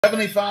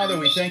Heavenly Father,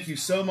 we thank you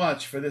so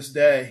much for this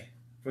day,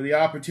 for the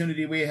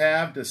opportunity we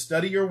have to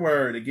study your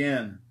word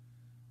again.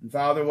 And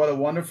Father, what a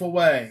wonderful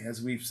way, as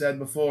we've said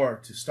before,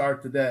 to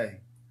start the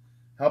day.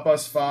 Help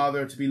us,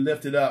 Father, to be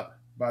lifted up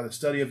by the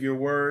study of your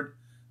word,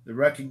 the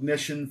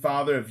recognition,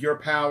 Father, of your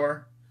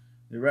power,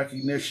 the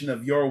recognition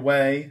of your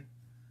way.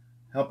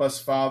 Help us,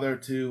 Father,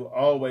 to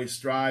always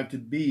strive to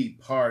be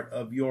part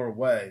of your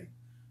way,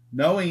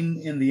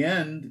 knowing in the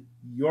end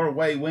your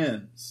way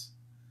wins.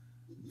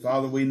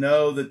 Father, we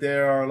know that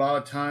there are a lot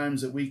of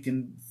times that we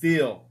can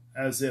feel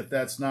as if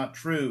that's not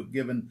true,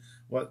 given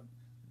what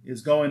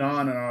is going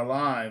on in our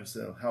lives,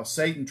 how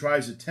Satan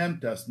tries to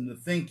tempt us into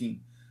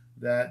thinking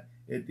that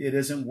it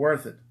isn't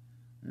worth it.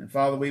 And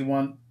Father,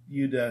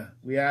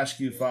 we ask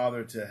you,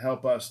 Father, to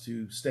help us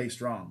to stay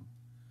strong,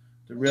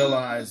 to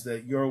realize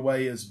that your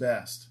way is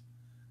best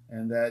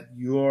and that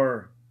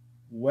your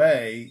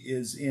way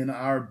is in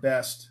our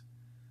best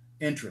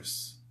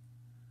interests.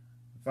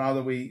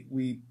 Father,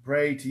 we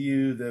pray to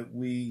you that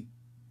we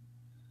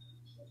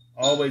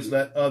always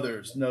let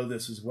others know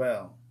this as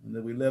well, and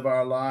that we live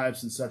our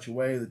lives in such a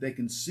way that they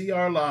can see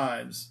our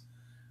lives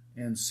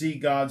and see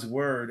God's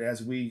word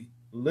as we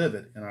live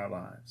it in our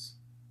lives.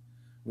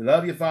 We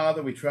love you,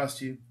 Father. We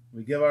trust you.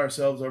 We give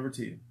ourselves over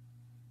to you.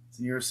 It's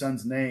in your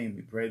Son's name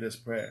we pray this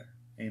prayer.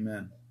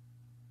 Amen.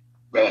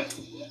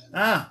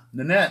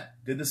 Nanette,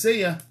 good to see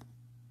you.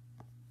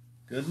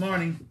 Good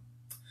morning.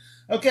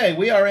 Okay,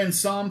 we are in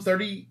Psalm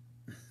 30.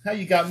 How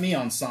you got me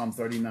on Psalm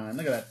 39?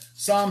 Look at that.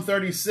 Psalm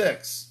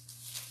 36.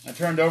 I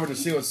turned over to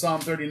see what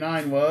Psalm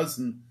 39 was,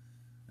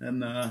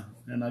 and I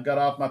got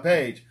off my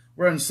page.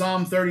 We're in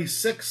Psalm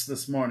 36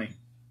 this morning.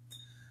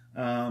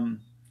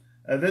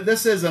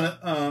 This is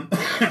a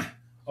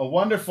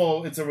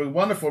wonderful. It's a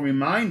wonderful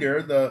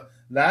reminder. The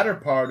latter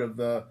part of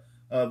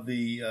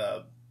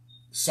the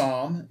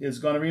psalm is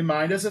going to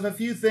remind us of a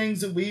few things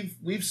that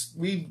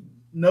we've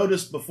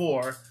noticed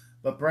before,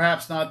 but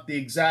perhaps not the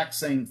exact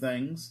same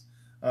things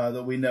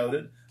that we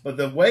noted. But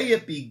the way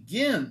it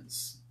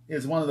begins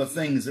is one of the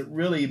things that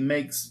really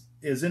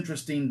is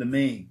interesting to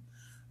me.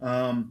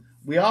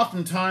 We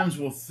oftentimes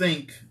will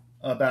think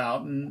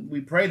about, and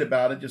we prayed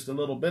about it just a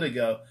little bit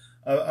ago,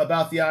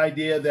 about the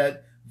idea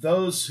that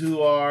those who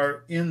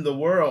are in the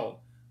world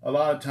a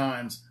lot of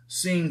times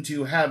seem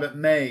to have it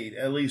made,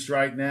 at least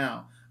right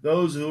now.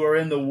 Those who are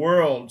in the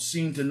world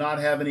seem to not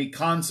have any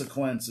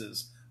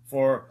consequences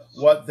for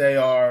what they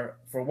are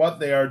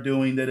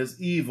doing that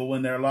is evil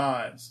in their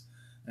lives.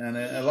 And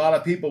a lot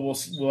of people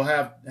will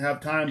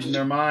have times in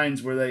their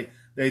minds where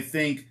they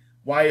think,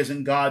 why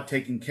isn't God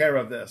taking care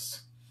of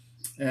this?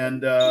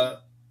 And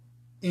to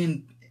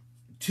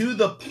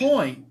the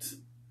point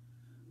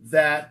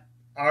that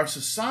our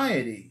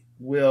society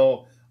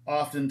will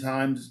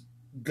oftentimes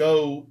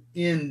go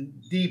in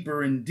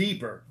deeper and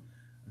deeper,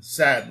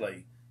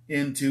 sadly,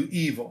 into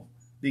evil,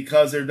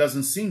 because there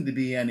doesn't seem to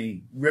be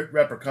any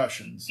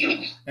repercussions,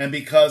 and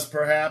because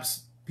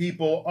perhaps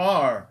people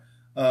are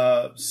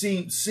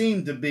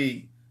seem to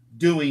be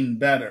doing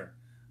better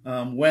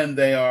when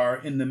they are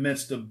in the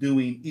midst of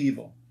doing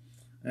evil.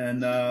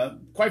 And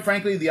quite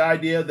frankly, the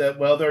idea that,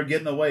 well, they're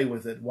getting away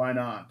with it, why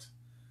not?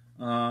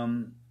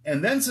 And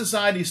then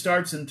society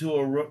starts into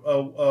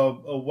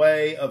a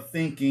way of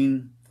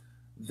thinking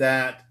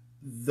that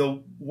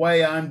the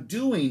way I'm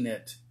doing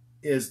it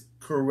is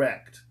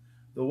correct.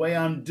 The way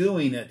I'm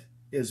doing it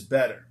is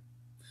better.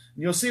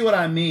 And you'll see what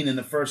I mean in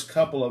the first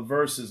couple of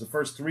verses, the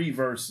first 3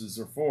 verses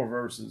or 4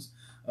 verses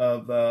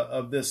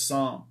of this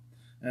psalm.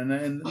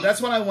 And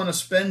that's what I want to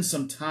spend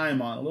some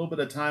time on, a little bit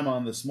of time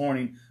on this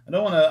morning. I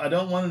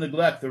don't want to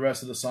neglect the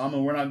rest of the psalm,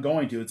 and we're not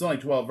going to. It's only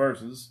 12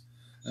 verses.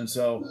 And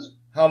so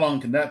how long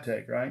can that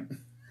take, right?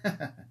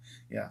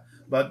 Yeah.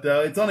 But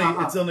it's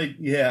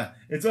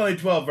only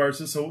 12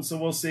 verses, so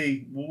we'll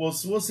see. We'll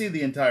see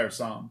the entire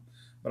psalm.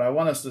 But I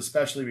want us to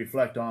especially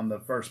reflect on the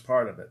first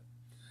part of it.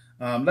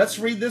 Let's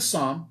read this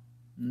psalm,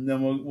 and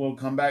then we'll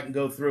come back and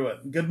go through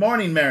it. Good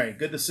morning, Mary.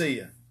 Good to see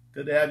you.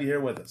 Good to have you here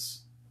with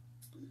us.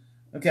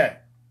 Okay.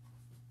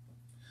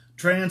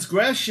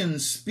 Transgression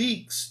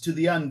speaks to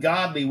the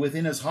ungodly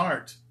within his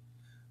heart.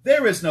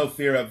 There is no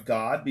fear of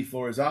God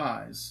before his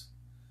eyes,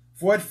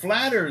 for it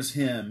flatters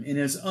him in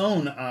his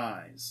own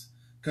eyes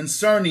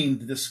concerning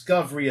the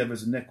discovery of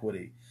his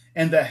iniquity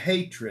and the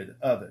hatred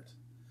of it.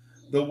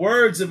 The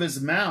words of his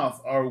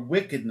mouth are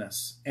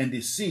wickedness and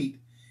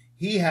deceit.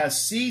 He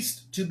has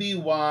ceased to be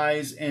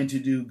wise and to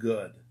do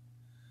good.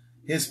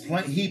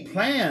 He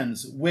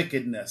plans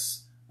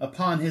wickedness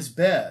upon his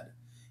bed.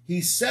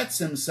 He sets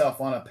himself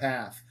on a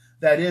path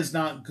that is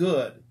not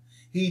good.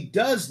 He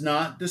does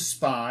not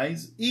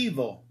despise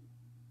evil.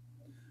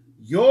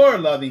 Your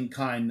loving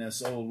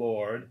kindness, O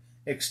Lord,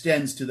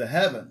 extends to the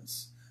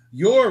heavens.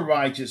 Your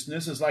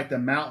righteousness is like the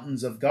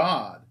mountains of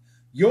God.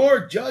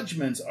 Your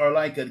judgments are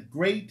like a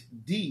great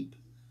deep.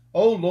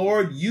 O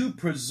Lord, you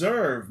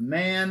preserve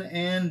man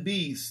and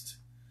beast.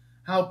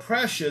 How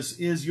precious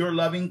is your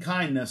loving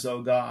kindness,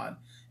 O God,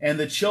 and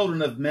the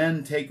children of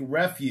men take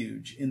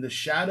refuge in the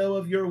shadow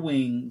of your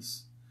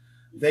wings.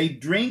 They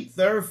drink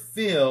their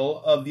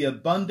fill of the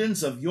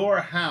abundance of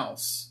your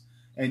house,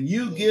 and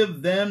you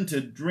give them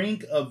to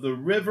drink of the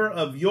river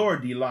of your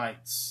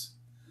delights.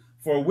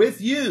 For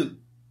with you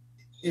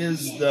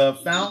is the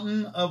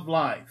fountain of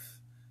life.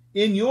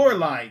 In your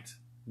light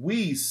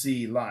we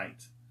see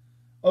light.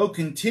 O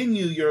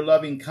continue your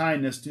loving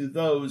kindness to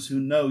those who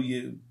know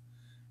you,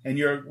 and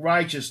your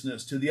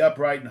righteousness to the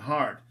upright in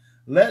heart.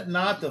 Let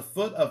not the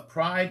foot of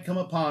pride come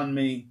upon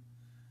me.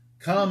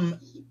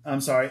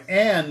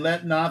 And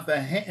let not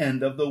the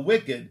hand of the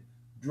wicked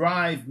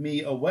drive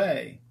me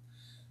away.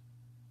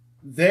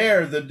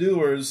 There the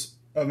doers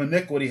of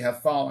iniquity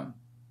have fallen.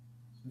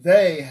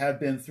 They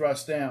have been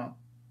thrust down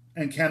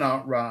and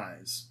cannot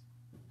rise.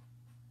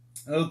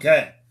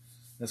 Okay,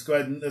 let's go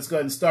ahead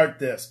and start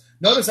this.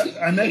 Notice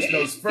I mentioned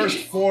those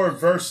first 4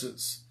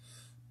 verses.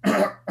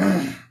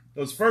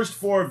 Those first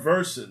 4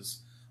 verses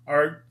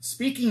are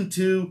speaking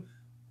to,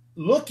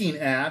 looking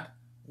at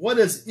what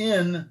is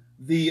in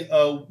the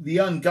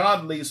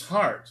ungodly's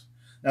heart.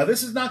 Now,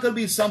 this is not going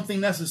to be something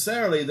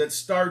necessarily that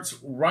starts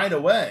right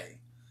away,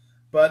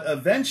 but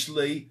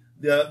eventually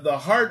the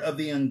heart of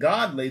the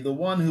ungodly, the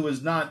one who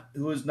is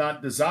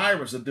not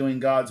desirous of doing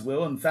God's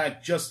will, in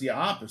fact, just the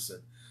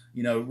opposite,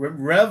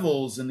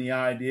 revels in the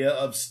idea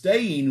of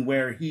staying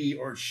where he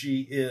or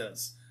she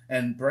is,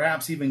 and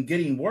perhaps even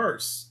getting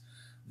worse.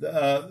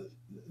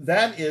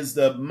 That is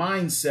the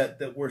mindset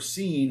that we're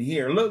seeing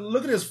here.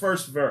 Look at his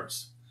first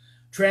verse.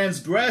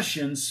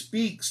 Transgression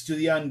speaks to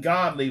the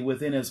ungodly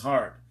within his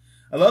heart.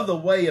 I love the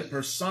way it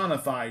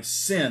personifies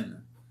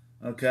sin.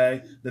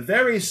 Okay? The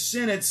very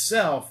sin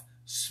itself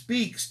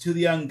speaks to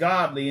the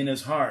ungodly in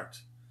his heart.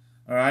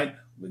 All right?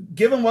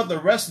 Given what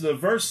the rest of the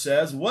verse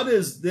says, what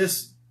is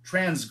this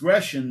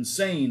transgression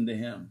saying to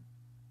him?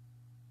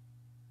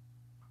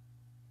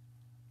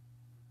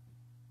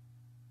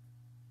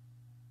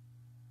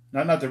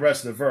 Not the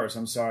rest of the verse,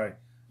 I'm sorry.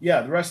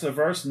 Yeah, the rest of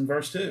the verse in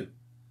verse 2.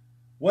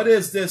 What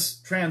is this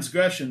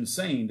transgression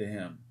saying to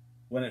him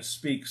when it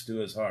speaks to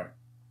his heart?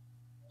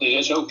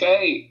 It's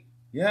okay.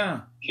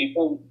 Yeah. Keep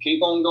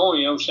on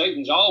going.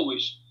 Satan's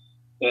always,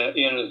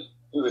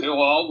 he'll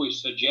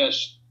always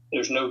suggest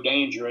there's no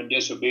danger in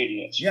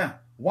disobedience. Yeah.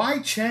 Why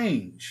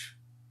change?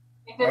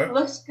 If it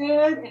looks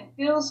good and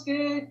feels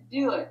good,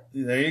 do it.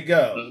 There you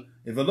go.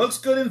 Mm-hmm. If it looks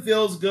good and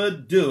feels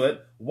good, do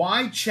it.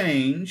 Why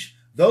change?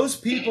 Those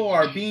people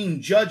are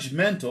being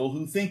judgmental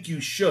who think you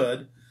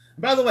should.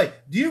 By the way,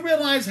 do you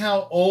realize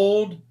how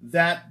old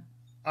that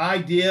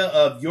idea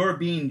of your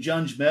being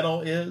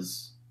judgmental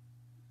is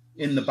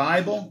in the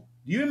Bible?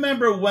 Do you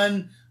remember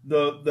when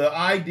the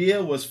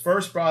idea was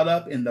first brought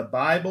up in the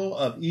Bible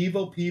of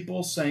evil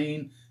people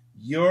saying,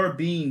 you're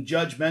being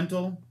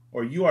judgmental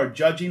or you are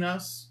judging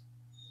us?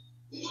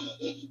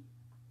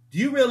 Do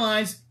you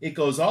realize it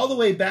goes all the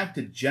way back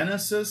to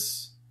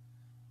Genesis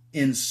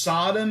in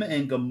Sodom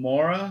and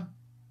Gomorrah,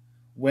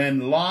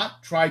 when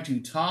Lot tried to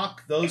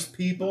talk those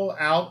people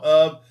out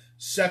of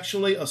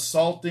sexually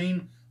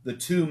assaulting the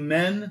 2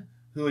 men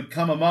who had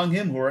come among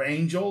him, who were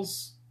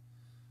angels?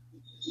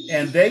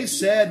 And they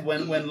said,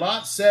 when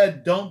Lot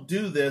said, don't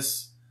do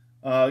this,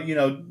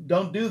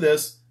 don't do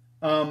this,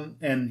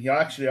 and he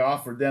actually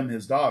offered them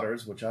his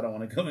daughters, which I don't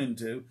want to go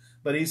into,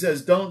 but he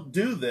says, don't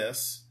do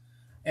this.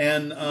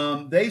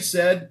 And they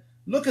said,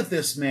 look at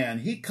this man.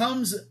 He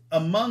comes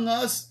among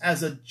us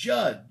as a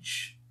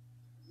judge.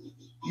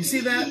 You see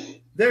that?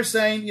 They're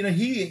saying,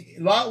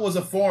 Lot was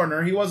a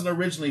foreigner. He wasn't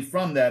originally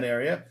from that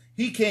area.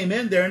 He came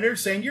in there, and they're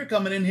saying, you're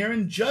coming in here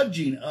and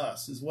judging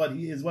us, is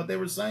what they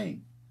were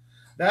saying.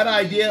 That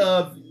idea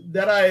of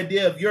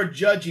you're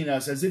judging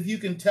us, as if you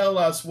can tell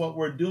us what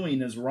we're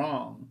doing is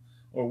wrong,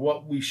 or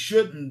what we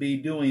shouldn't be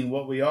doing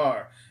what we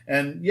are.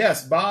 And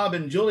yes, Bob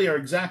and Julie are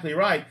exactly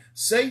right.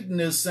 Satan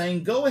is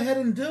saying, go ahead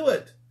and do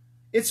it.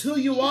 It's who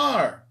you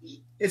are.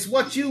 It's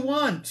what you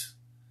want.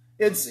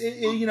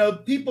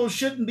 People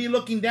shouldn't be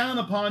looking down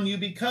upon you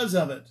because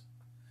of it.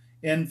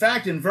 In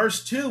fact, in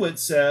verse 2 it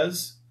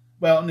says,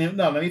 let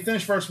me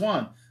finish verse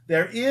 1.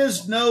 There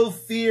is no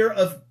fear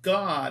of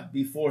God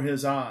before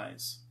his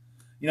eyes.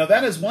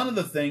 That is one of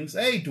the things.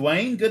 Hey,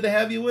 Dwayne, good to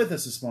have you with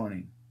us this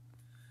morning.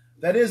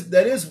 That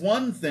is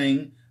one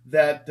thing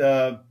that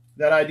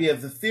idea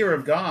of the fear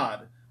of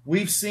God.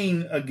 We've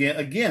seen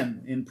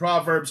again in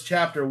Proverbs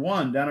chapter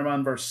 1, down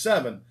around verse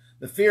 7.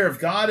 The fear of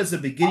God is the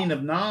beginning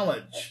of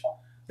knowledge.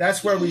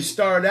 That's where we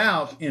start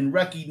out in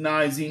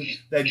recognizing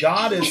that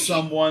God is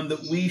someone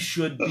that we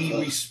should be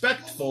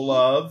respectful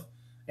of,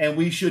 and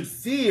we should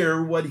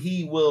fear what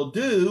he will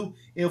do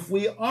if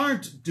we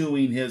aren't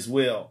doing his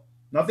will.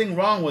 Nothing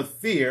wrong with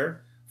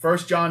fear. 1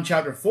 John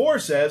chapter 4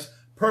 says,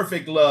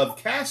 perfect love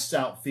casts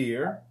out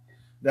fear.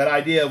 That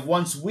idea of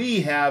once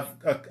we have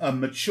a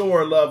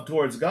mature love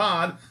towards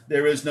God,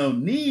 there is no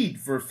need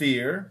for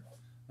fear.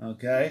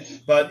 Okay?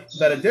 But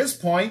at this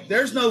point,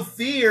 there's no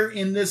fear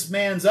in this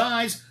man's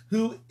eyes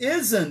who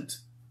isn't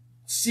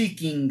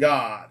seeking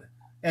God.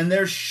 And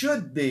there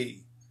should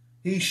be.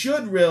 He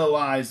should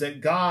realize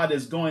that God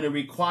is going to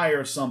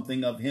require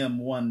something of him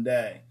one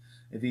day.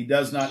 If he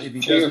does not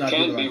Fear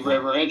can be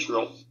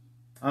reverential.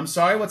 I'm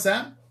sorry, what's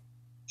that?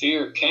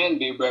 fear can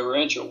be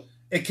reverential.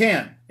 It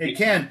can. It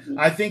can.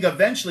 I think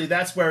eventually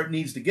that's where it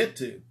needs to get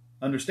to.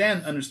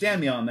 Understand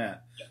me on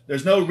that.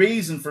 There's no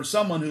reason for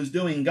someone who's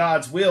doing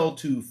God's will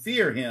to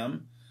fear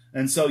him.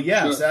 And so,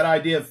 yes, Sure. that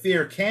idea of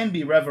fear can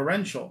be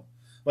reverential.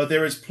 But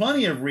there is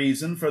plenty of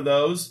reason for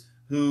those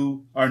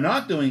who are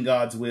not doing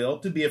God's will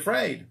to be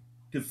afraid,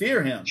 to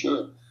fear him.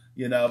 Sure.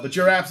 You know, but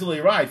you're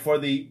absolutely right. For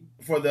the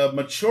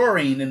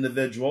maturing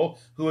individual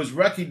who is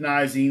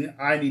recognizing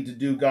I need to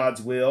do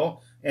God's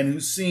will and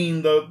who's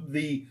seeing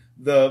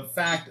the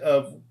fact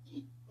of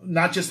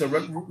not just the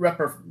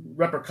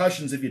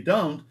repercussions if you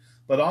don't,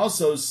 but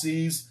also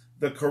sees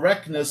the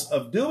correctness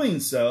of doing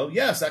so,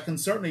 yes, that can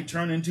certainly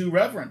turn into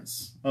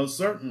reverence, most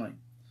certainly.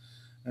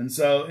 And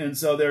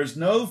so there's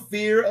no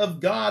fear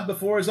of God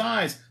before his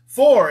eyes.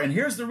 And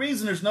here's the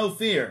reason there's no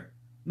fear.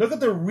 Look at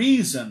the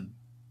reason,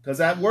 because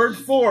that word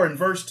for in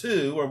verse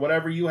 2, or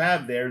whatever you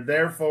have there,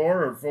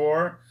 therefore or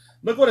for,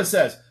 look what it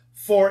says.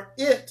 For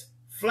it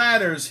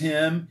flatters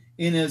him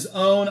in his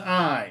own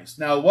eyes.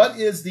 Now, what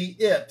is the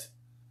it?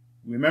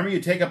 Remember, you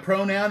take a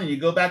pronoun and you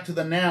go back to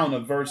the noun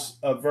of verse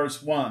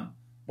 1.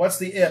 What's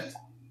the it?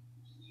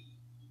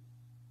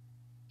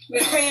 The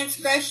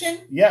transgression?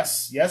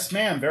 Yes,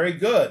 ma'am. Very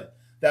good.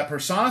 That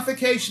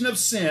personification of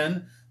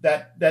sin,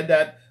 that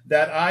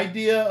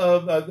idea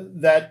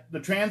of that the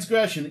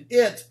transgression,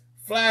 it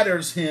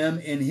flatters him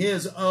in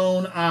his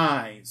own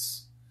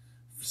eyes.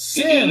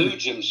 Sin He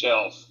deludes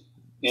himself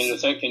into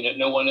thinking that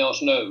no one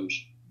else knows.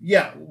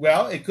 Yeah,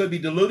 well, it could be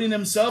deluding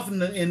himself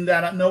in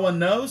that no one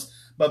knows.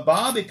 But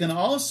Bob, it can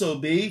also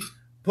be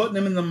putting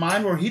him in the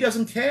mind where he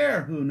doesn't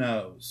care who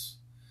knows.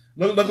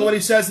 Look at what he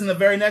says in the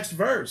very next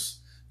verse.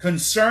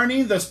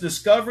 Concerning the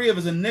discovery of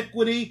his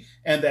iniquity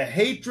and the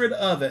hatred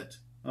of it.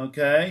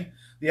 Okay?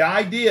 The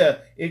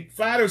idea, it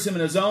flatters him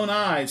in his own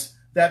eyes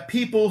that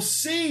people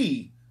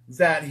see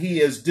that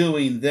he is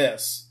doing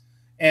this.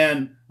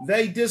 And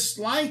they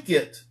dislike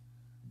it.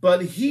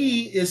 But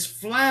he is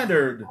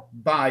flattered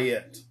by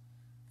it.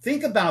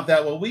 Think about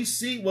that. What we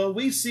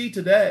see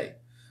today.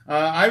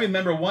 I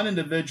remember one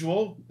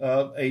individual,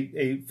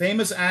 a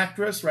famous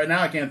actress. Right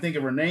now I can't think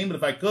of her name, but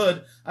if I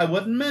could, I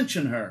wouldn't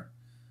mention her.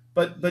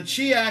 But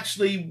she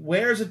actually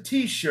wears a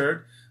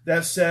T-shirt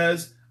that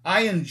says,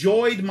 I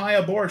enjoyed my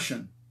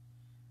abortion.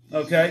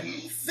 Okay?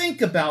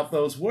 Think about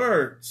those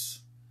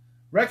words.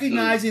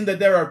 Recognizing that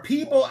there are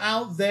people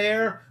out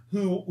there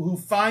who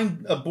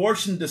find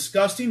abortion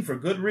disgusting for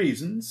good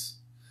reasons.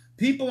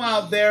 People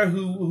out there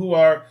who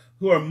are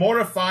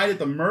mortified at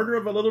the murder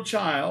of a little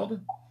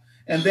child.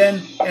 And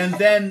then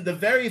the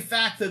very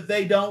fact that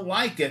they don't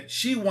like it,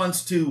 she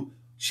wants to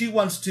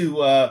what's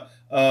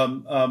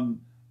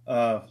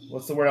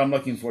the word I'm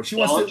looking for? She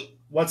wants to,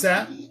 what's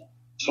that?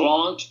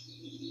 Flaunt.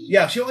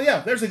 Yeah,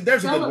 there's a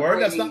good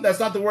word. That's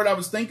not the word I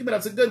was thinking, but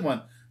that's a good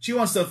one. She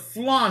wants to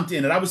flaunt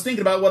in it. I was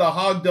thinking about what a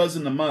hog does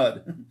in the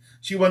mud.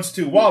 She wants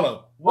to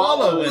wallow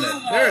in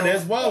it. There it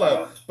is,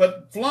 wallow.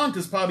 But flaunt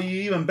is probably an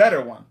even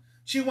better one.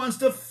 She wants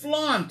to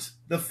flaunt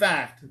the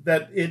fact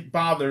that it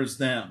bothers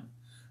them.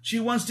 She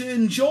wants to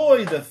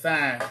enjoy the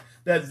fact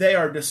that they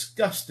are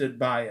disgusted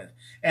by it.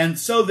 And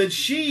so that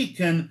she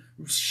can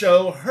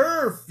show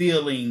her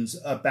feelings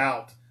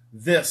about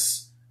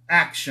this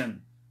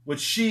action, which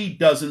she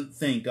doesn't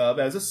think of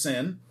as a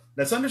sin.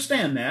 Let's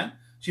understand that.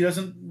 She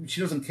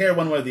doesn't care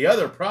one way or the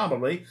other,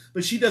 probably,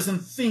 but she doesn't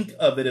think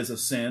of it as a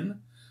sin.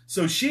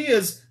 So she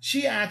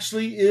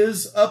actually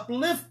is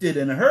uplifted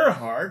in her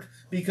heart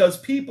because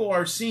people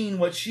are seeing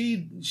what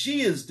she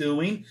is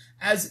doing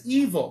as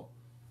evil.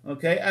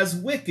 Okay, as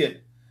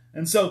wicked.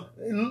 And so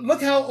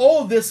look how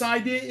old this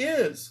idea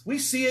is. We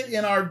see it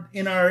in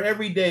our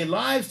everyday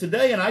lives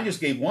today, and I just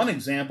gave one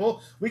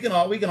example. We can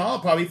all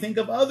probably think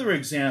of other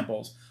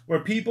examples where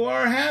people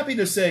are happy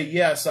to say,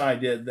 yes, I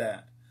did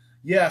that.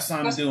 Yes,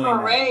 I'm doing that.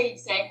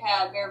 Parades they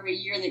have every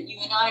year that you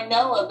and I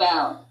know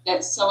about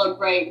that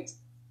celebrate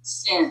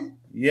sin.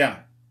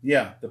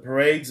 Yeah, the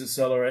parades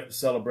that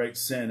celebrate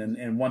sin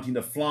and wanting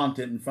to flaunt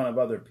it in front of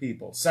other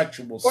people,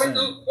 sexual sin.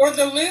 Or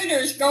the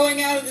looters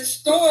going out of the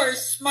stores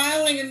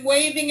smiling and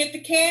waving at the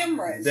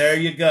cameras. There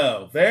you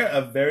go.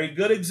 A very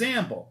good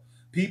example.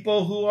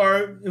 People who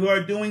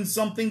are doing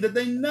something that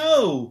they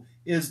know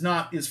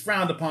is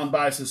frowned upon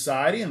by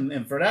society,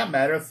 and for that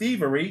matter,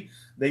 thievery.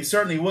 They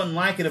certainly wouldn't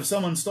like it if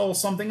someone stole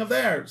something of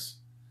theirs.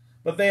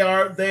 But they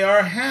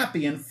are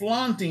happy and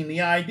flaunting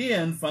the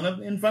idea in front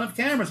of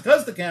cameras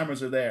because the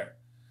cameras are there.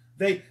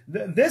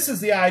 This is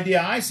the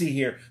idea I see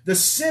here. The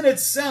sin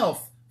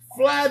itself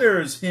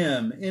flatters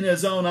him in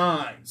his own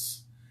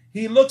eyes.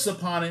 He looks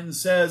upon it and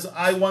says,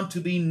 I want to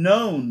be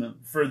known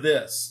for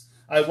this.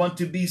 I want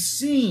to be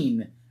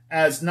seen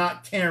as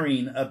not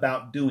caring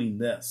about doing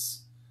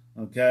this.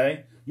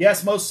 Okay?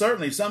 Yes, most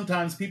certainly.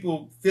 Sometimes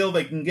people feel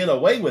they can get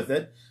away with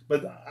it,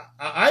 but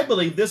I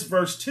believe this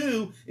verse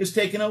 2 is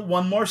taking it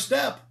one more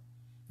step.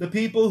 The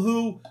people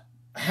who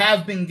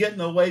have been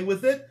getting away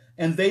with it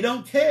and they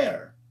don't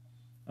care.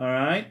 All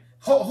right?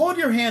 Hold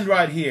your hand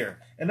right here.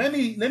 And let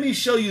me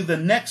show you the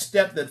next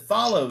step that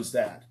follows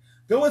that.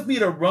 Go with me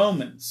to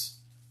Romans.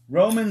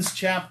 Romans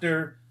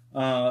chapter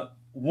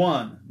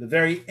 1, the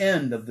very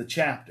end of the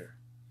chapter.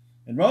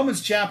 In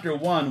Romans chapter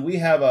 1, we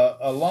have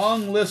a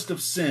long list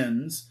of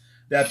sins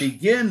that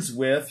begins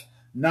with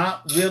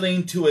not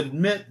willing to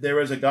admit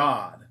there is a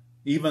God,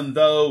 even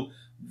though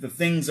the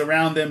things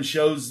around them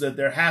shows that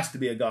there has to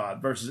be a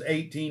God, verses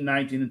 18,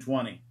 19, and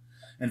 20.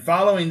 And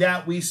following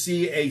that, we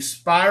see a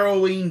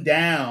spiraling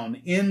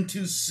down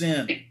into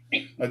sin,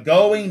 a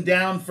going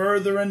down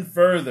further and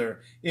further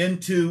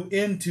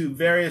into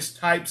various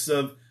types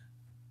of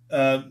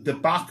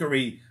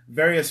debauchery,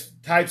 various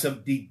types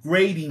of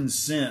degrading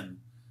sin.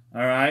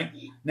 All right?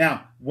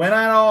 Now, when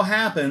that all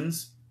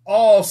happens,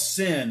 all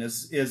sin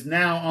is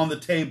now on the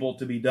table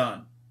to be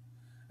done.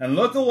 And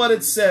look at what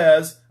it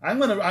says. I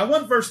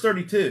want verse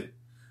 32.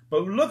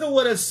 But look at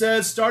what it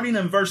says starting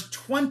in verse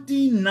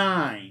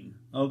 29.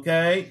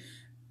 Okay?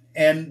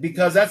 And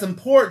because that's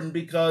important,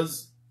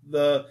 because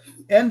the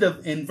end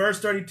of in verse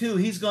 32,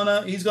 he's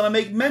gonna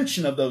make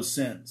mention of those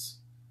sins.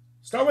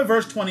 Start with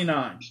verse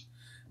 29.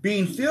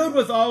 Being filled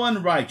with all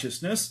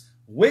unrighteousness,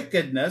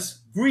 wickedness,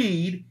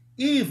 greed,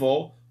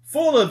 evil,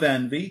 full of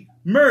envy,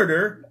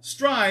 murder,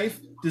 strife,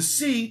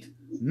 deceit,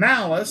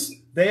 malice,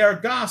 they are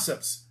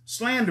gossips,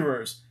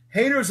 slanderers,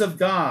 haters of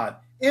God,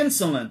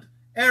 insolent,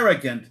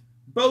 arrogant,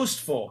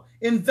 boastful,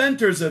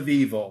 inventors of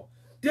evil,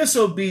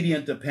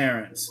 disobedient to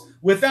parents,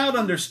 without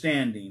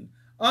understanding,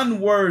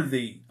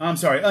 untrustworthy,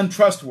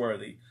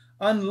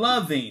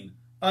 unloving,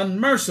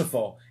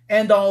 unmerciful,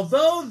 and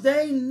although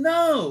they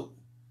know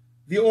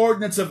the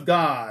ordinance of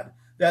God,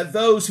 that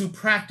those who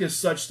practice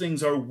such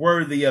things are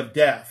worthy of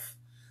death,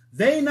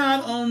 they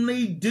not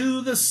only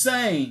do the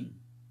same,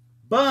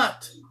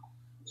 but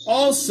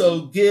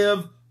also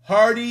give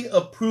hearty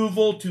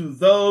approval to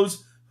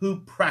those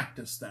who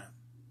practice them.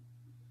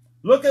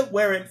 Look at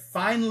where it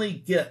finally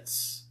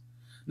gets.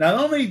 Not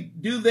only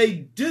do they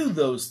do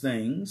those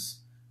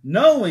things,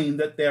 knowing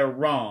that they're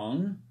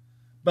wrong,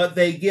 but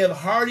they give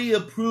hearty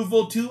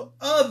approval to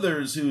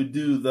others who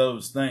do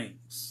those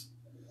things.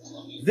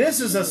 This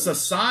is a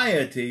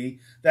society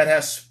that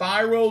has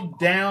spiraled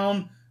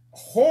down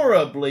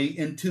horribly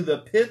into the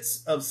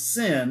pits of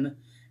sin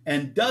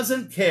and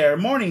doesn't care,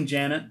 morning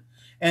Janet,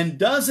 and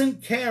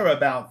doesn't care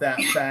about that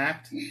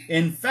fact.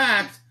 In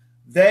fact,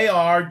 they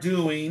are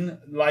doing,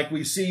 like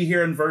we see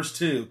here in verse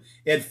 2,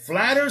 it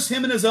flatters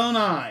him in his own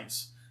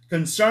eyes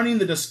concerning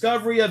the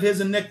discovery of his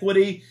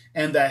iniquity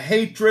and the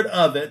hatred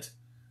of it.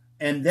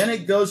 And then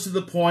it goes to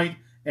the point,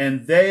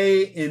 and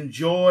they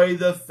enjoy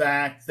the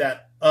fact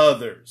that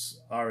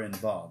others are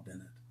involved in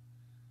it.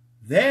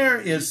 There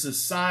is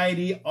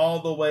society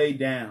all the way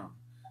down.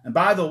 And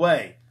by the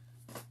way,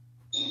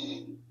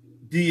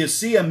 do you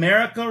see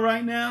America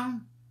right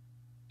now?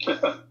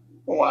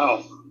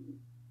 Wow.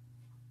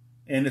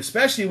 And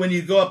especially when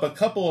you go up a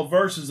couple of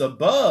verses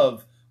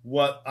above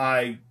what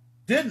I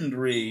didn't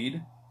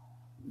read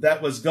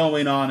that was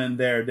going on in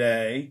their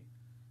day.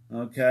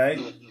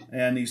 Okay?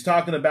 And he's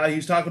talking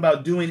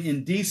about doing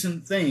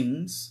indecent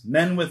things,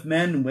 men with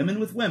men, women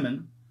with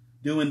women,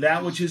 doing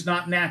that which is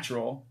not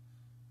natural.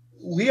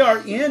 We are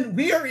in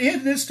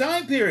this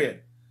time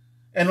period.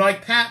 And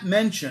like Pat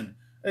mentioned,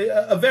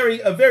 a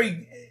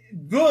very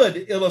good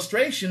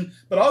illustration,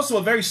 but also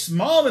a very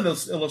small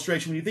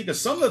illustration when you think of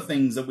some of the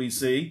things that we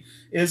see,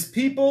 is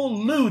people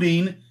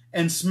looting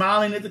and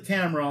smiling at the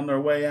camera on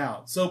their way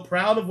out. So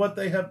proud of what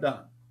they have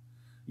done.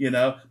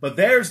 But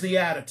there's the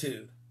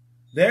attitude.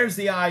 There's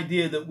the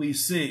idea that we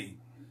see.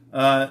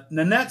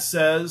 Nanette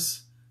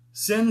says,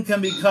 sin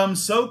can become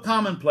so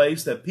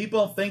commonplace that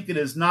people think it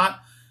is not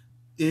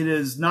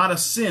a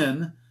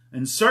sin,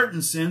 and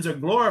certain sins are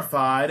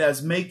glorified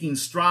as making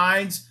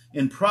strides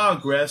in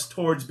progress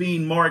towards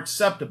being more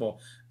acceptable.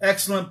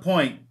 Excellent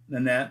point,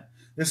 Nanette.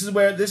 This is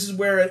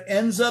where it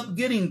ends up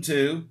getting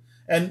to,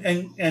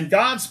 and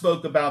God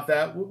spoke about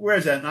that. Where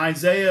is that? In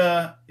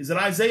Isaiah? Is it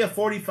Isaiah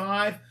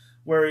 45?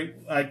 Where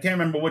I can't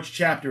remember which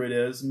chapter it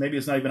is. Maybe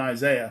it's not even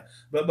Isaiah,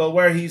 but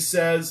where he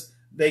says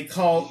they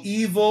call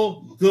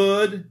evil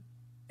good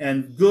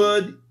and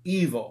good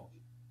evil.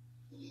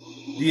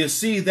 Do you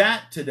see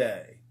that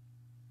today?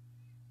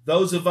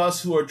 Those of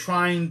us who are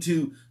trying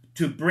to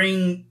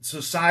bring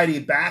society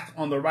back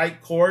on the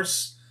right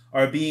course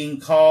are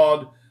being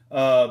called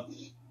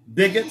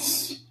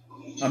bigots.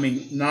 I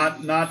mean,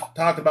 not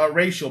talk about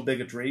racial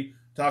bigotry,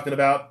 talking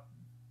about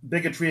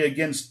bigotry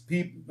against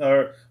people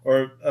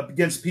or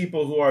against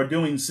people who are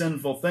doing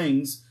sinful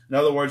things. In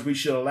other words, we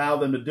should allow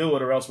them to do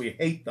it or else we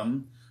hate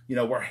them.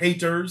 We're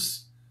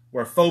haters.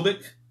 We're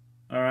phobic.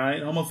 All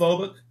right,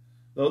 homophobic.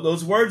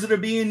 Those words that are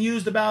being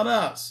used about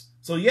us.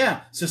 So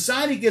yeah,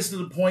 society gets to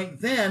the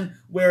point then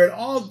where it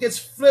all gets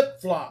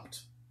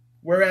flip-flopped.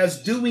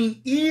 Whereas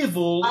doing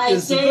evil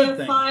is the good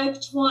thing. Isaiah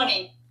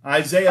 5:20.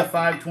 Isaiah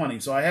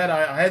 5:20. So I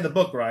had the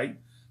book right.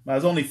 I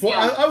was only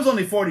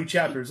 40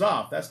 chapters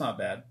off. That's not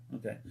bad.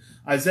 Okay.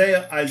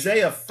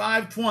 Isaiah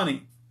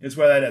 5:20 is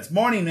where that is.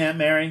 Morning, Aunt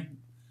Mary.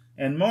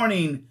 And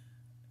morning,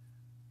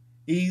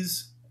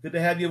 Ease. Good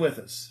to have you with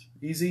us.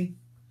 Easy.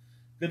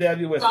 Good to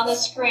have you with us. It's on the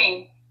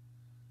screen.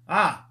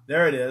 Ah,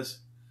 there it is.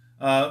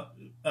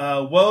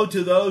 Woe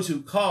to those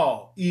who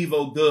call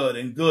evil good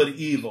and good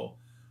evil,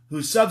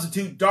 who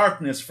substitute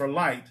darkness for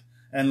light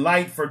and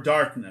light for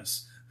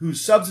darkness, who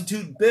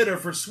substitute bitter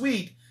for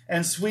sweet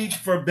and sweet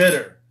for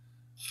bitter.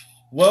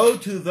 Woe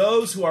to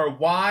those who are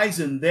wise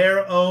in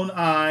their own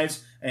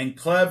eyes and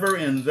clever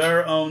in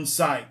their own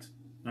sight.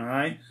 All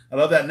right. I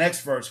love that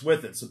next verse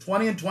with it. So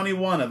 20 and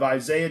 21 of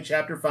Isaiah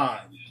chapter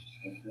 5.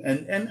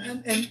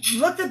 And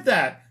look at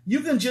that.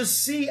 You can just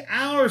see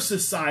our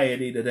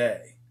society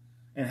today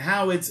and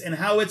how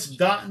it's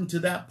gotten to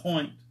that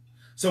point.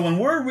 So when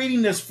we're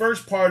reading this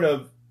first part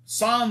of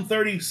Psalm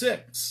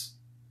 36,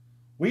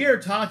 we are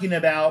talking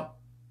about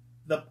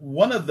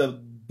one of the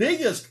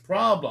biggest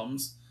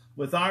problems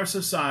with our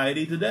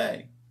society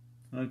today.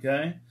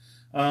 Okay?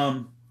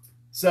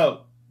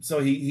 So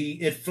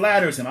it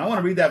flatters him. I want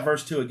to read that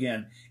verse 2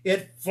 again.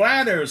 It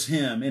flatters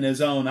him in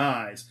his own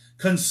eyes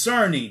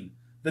concerning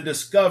the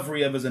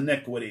discovery of his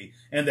iniquity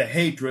and the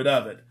hatred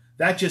of it.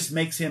 That just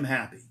makes him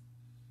happy.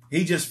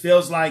 He just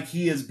feels like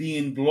he is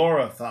being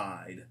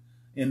glorified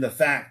in the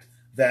fact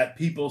that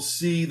people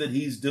see that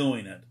he's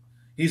doing it.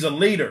 He's a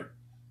leader.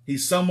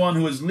 He's someone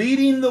who is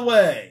leading the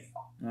way.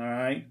 All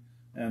right?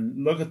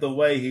 And look at the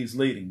way he's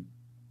leading.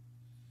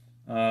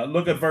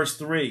 Look at verse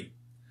 3.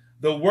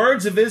 The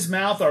words of his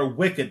mouth are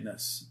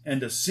wickedness and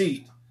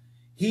deceit.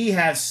 He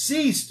has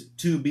ceased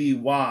to be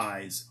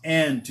wise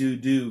and to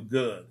do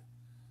good.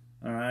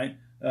 All right.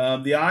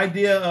 The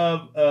idea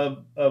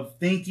of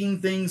thinking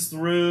things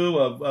through,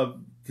 of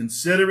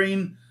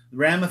considering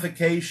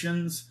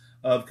ramifications,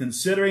 of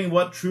considering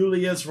what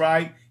truly is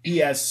right, he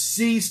has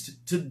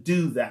ceased to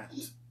do that.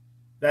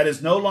 That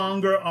is no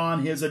longer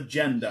on his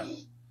agenda.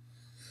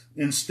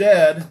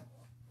 Instead,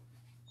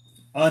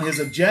 on his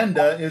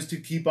agenda is to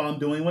keep on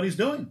doing what he's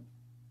doing.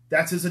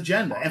 That's his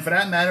agenda. And for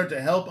that matter,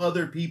 to help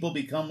other people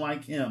become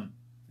like him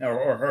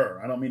or her.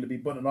 I don't mean to be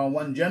putting it on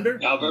one gender.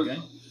 Albert, okay.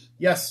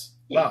 Yes.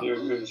 Wow.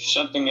 There's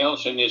something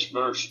else in this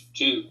verse,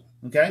 too.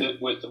 Okay.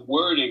 That with the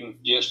wording,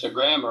 just the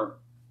grammar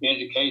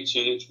indicates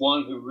that it's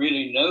one who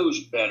really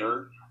knows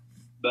better,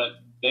 but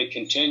they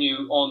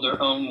continue on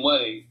their own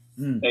way.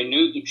 They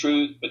knew the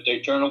truth, but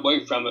they turn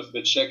away from it.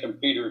 But 2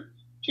 Peter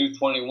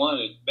 2:21,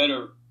 it's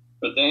better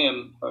for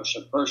them, or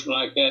a person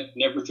like that,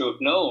 never to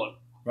have known,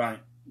 right,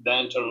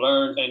 than to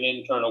learn and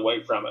then turn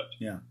away from it.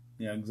 Yeah,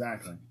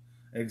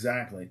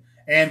 exactly.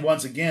 And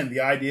once again,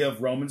 the idea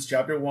of Romans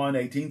chapter 1,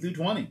 18 through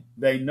 20.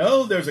 They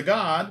know there's a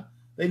God.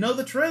 They know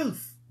the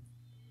truth,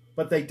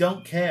 but they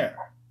don't care.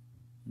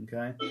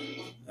 Okay?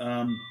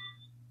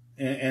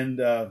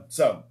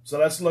 So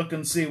let's look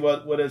and see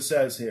what it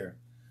says here.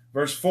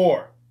 Verse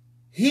 4.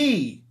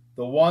 He,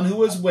 the one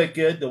who is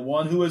wicked, the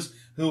one who is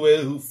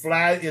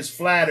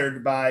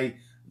flattered by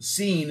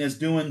seen as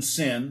doing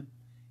sin,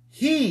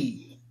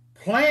 he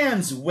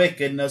plans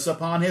wickedness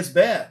upon his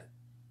bed.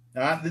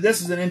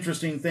 This is an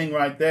interesting thing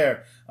right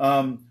there.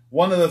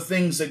 One of the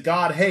things that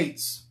God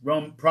hates,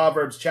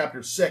 Proverbs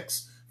chapter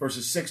 6,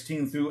 verses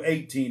 16 through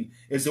 18,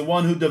 is the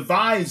one who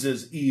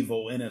devises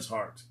evil in his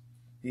heart.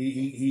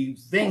 He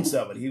thinks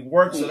of it. He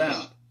works it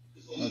out.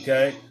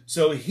 Okay?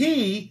 So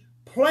he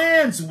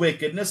plans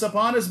wickedness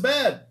upon his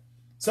bed.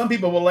 Some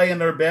people will lay in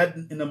their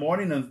bed in the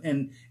morning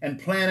and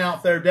plan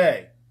out their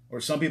day. Or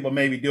some people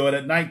maybe do it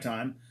at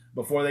nighttime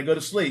before they go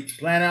to sleep.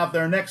 Plan out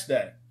their next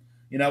day.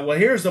 Well,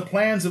 here's the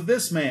plans of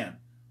this man.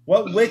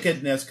 What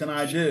wickedness can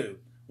I do?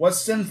 What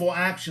sinful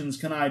actions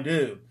can I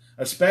do?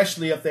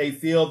 Especially if they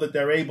feel that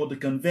they're able to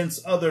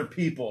convince other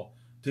people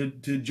to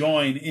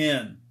join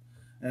in.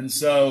 And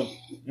so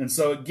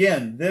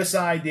again, this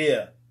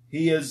idea,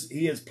 he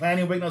is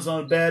planning wickedness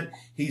on the bed.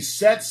 He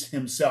sets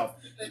himself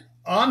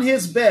on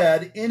his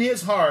bed, in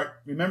his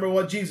heart. Remember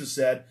what Jesus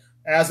said,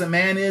 as a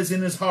man is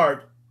in his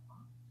heart,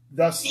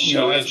 thus,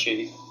 so is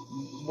he.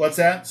 What's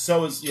that?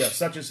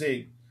 Such is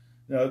he.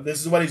 This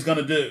is what he's going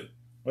to do.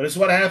 But this is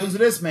what happens to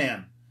this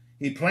man.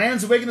 He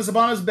plans wickedness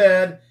upon his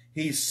bed.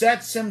 He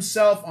sets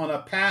himself on a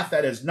path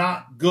that is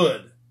not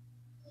good.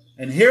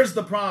 And here's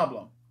the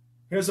problem.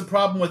 Here's the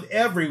problem with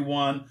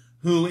everyone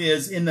who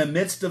is in the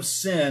midst of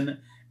sin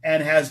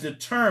and has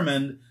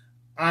determined,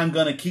 I'm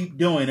going to keep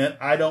doing it.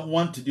 I don't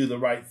want to do the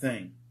right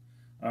thing.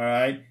 All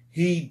right?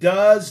 He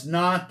does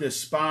not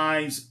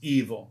despise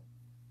evil.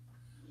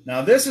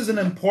 Now, this is an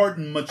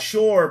important,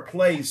 mature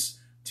place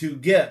to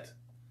get.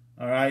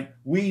 All right?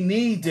 We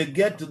need to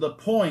get to the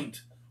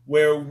point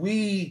where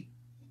we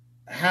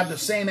have the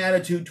same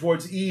attitude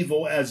towards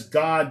evil as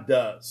God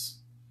does.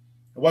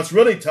 What's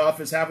really tough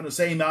is having the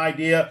same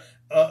idea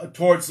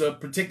towards a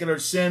particular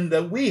sin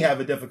that we have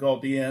a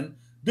difficulty in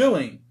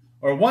doing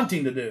or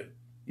wanting to do.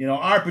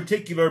 Our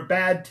particular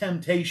bad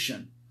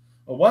temptation.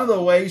 One of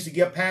the ways to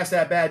get past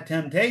that bad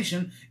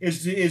temptation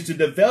is to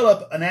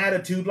develop an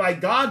attitude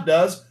like God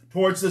does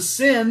towards the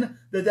sin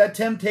that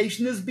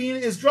temptation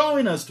is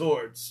drawing us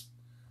towards.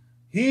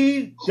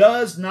 He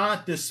does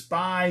not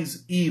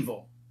despise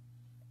evil.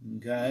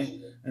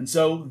 Okay? And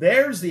so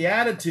there's the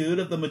attitude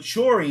of the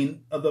maturing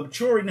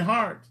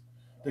heart,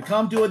 to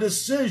come to a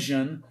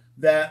decision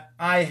that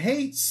I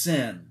hate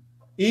sin,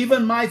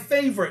 even my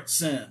favorite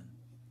sin.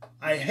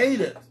 I hate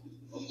it,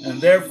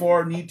 and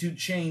therefore need to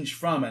change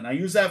from it. And I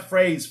use that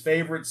phrase,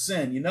 favorite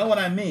sin. You know what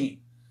I mean?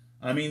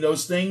 I mean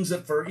those things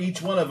that for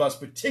each one of us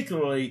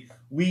particularly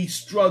we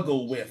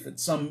struggle with at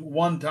some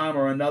one time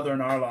or another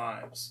in our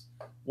lives.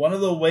 One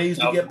of the ways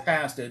to get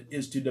past it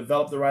is to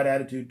develop the right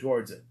attitude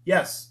towards it.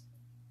 Yes?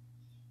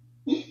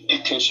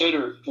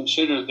 Consider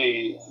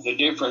the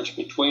difference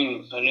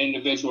between an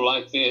individual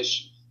like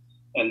this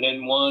and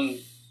then one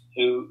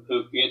who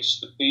gets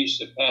the peace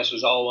that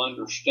passes all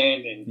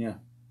understanding. Yeah.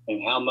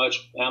 And how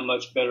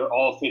much better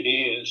off it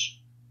is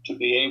to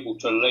be able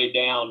to lay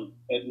down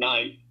at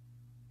night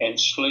and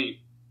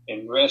sleep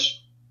and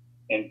rest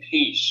and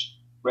peace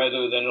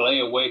rather than lay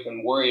awake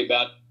and worry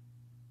about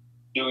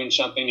doing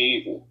something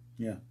evil.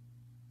 Yeah.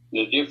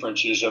 The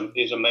difference is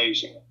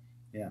amazing.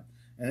 Yeah.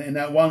 And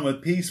that one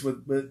with peace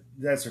with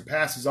that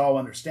surpasses all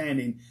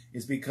understanding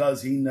is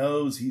because he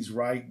knows he's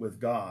right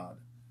with God,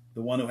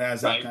 the one who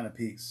has that kind of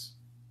peace.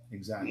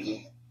 Exactly.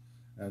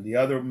 Mm-hmm. The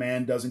other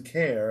man doesn't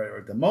care, or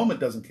at the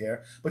moment doesn't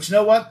care. But you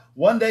know what?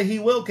 One day he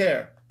will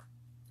care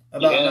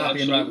about not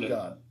being right with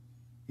God.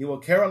 He will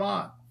care a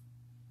lot.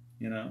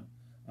 You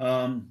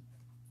know.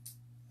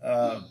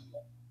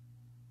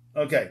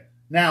 Okay.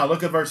 Now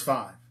look at verse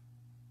 5.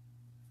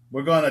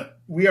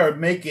 We are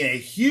making a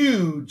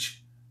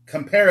huge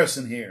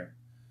comparison here.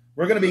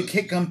 We're going to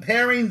be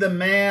comparing the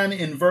man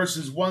in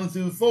verses 1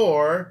 through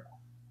 4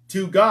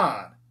 to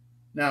God.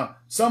 Now,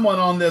 someone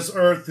on this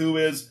earth who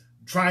is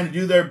trying to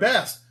do their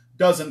best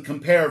doesn't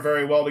compare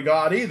very well to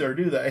God either,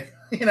 do they?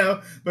 You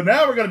know, but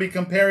now we're going to be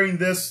comparing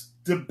this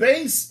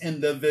debased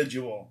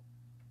individual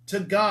to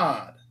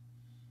God.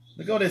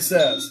 Look what it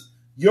says.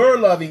 Your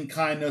loving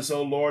kindness,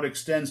 O Lord,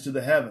 extends to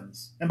the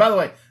heavens. And by the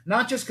way,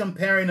 not just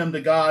comparing them to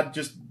God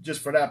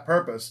just for that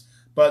purpose,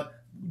 but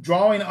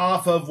drawing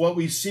off of what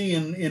we see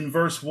in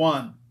verse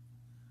 1.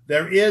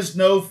 There is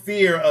no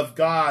fear of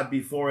God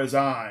before his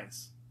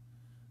eyes.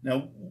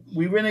 Now,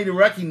 we really need to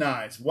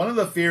recognize one of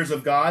the fears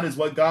of God is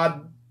what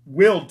God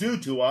will do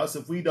to us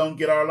if we don't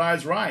get our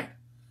lives right.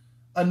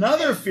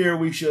 Another fear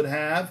we should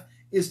have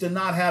is to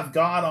not have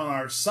God on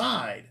our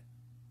side,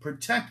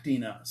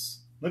 protecting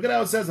us. Look at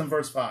how it says in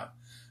verse 5.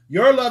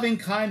 Your loving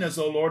kindness,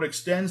 O Lord,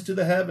 extends to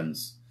the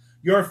heavens.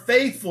 Your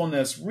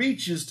faithfulness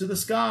reaches to the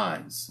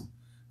skies.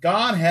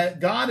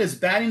 God is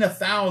batting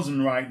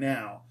 1,000 right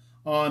now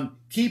on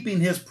keeping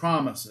his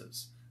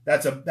promises.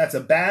 That's a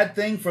bad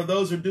thing for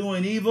those who are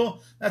doing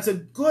evil. That's a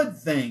good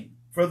thing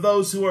for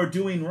those who are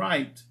doing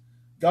right.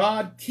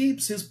 God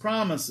keeps his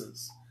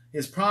promises.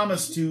 His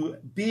promise to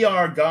be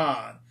our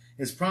God.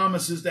 His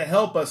promises to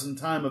help us in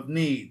time of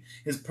need.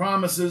 His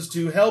promises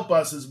to help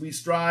us as we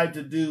strive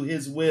to do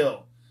his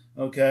will.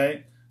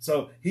 Okay?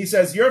 So he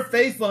says, your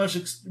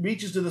faithfulness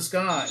reaches to the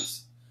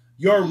skies.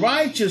 Your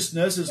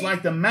righteousness is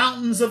like the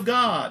mountains of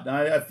God.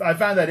 I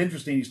find that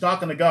interesting. He's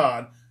talking to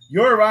God.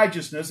 Your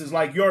righteousness is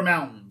like your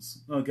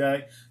mountains.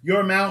 Okay?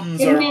 Your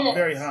mountains are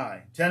very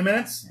high. 10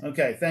 minutes?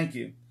 Okay, thank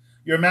you.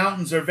 Your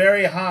mountains are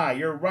very high.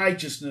 Your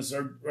righteousness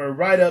are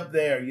right up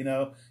there. You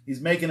know,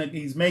 he's making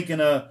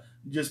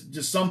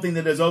just something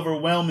that is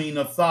overwhelming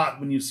of thought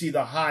when you see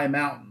the high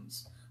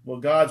mountains. Well,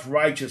 God's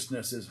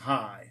righteousness is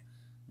high.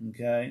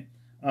 Okay.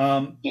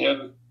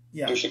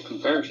 There's a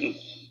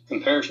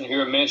comparison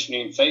here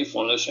mentioning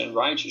faithfulness and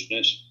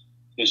righteousness.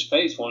 His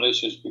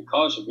faithfulness is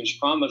because of his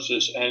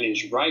promises, and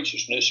his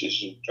righteousness is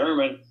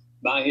determined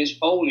by his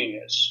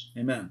holiness.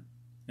 Amen.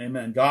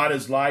 Amen. God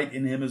is light,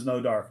 in him is no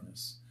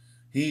darkness.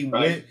 He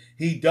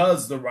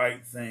does the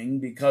right thing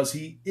because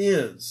he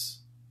is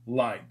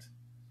light.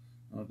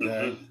 Okay.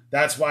 Mm-hmm.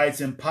 That's why it's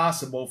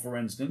impossible, for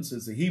instance,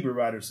 as the Hebrew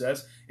writer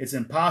says, it's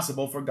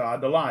impossible for God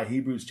to lie.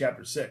 Hebrews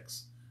chapter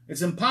 6.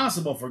 It's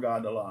impossible for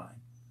God to lie.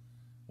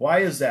 Why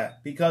is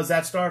that? Because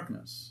that's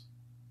darkness.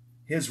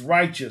 His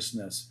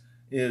righteousness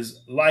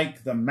is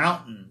like the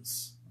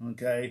mountains.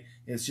 Okay.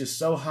 It's just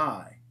so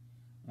high.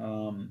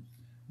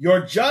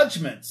 Your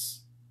judgments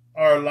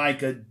are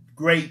like a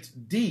great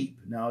deep.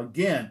 Now,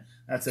 again,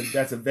 that's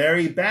a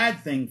very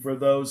bad thing for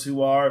those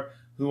who are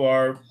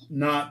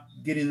not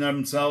getting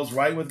themselves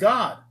right with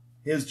God.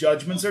 His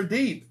judgments are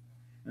deep,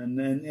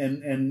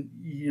 and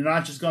you're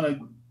not just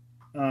going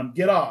to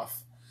get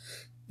off.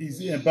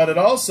 But it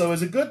also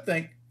is a good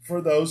thing for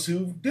those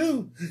who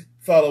do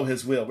follow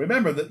his will.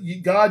 Remember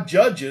that God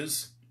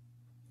judges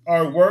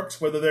our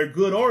works, whether they're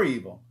good or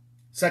evil.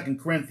 2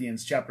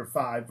 Corinthians chapter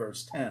 5,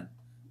 verse 10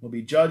 will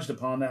be judged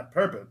upon that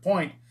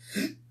point.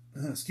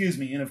 Excuse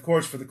me. And of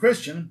course, for the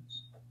Christian,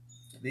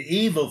 the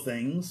evil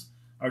things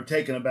are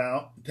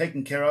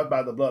taken care of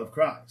by the blood of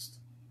Christ.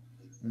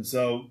 And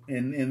so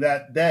in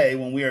that day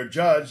when we are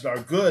judged, our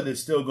good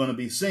is still going to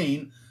be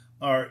seen.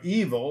 Our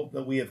evil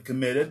that we have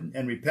committed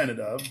and repented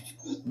of,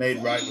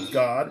 made right with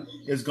God,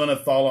 is going to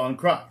fall on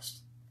Christ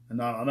and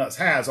not on us.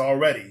 Has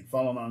already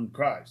fallen on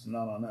Christ and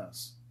not on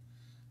us.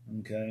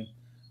 Okay.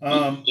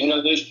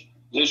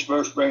 This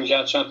verse brings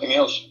out something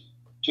else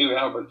too,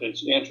 Albert,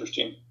 that's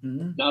interesting.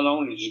 Mm-hmm. Not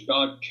only does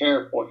God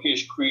care for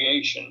his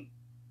creation,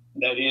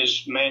 that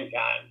is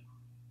mankind,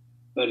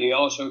 but he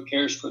also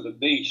cares for the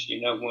beast.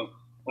 You know,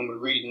 when we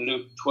read in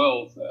Luke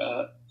 12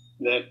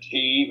 that he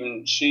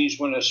even sees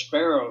when a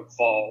sparrow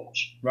falls.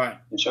 Right.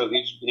 And so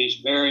he's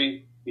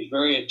very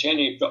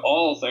attentive to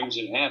all things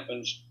that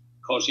happens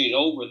because he's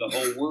over the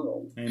whole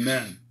world.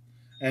 Amen.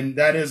 And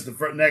that is the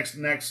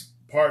next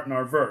part in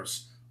our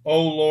verse.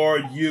 O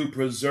Lord, you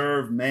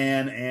preserve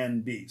man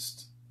and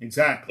beast.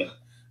 Exactly.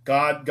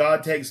 Yeah.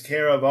 God takes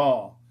care of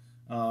all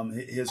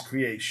his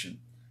creation.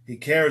 He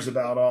cares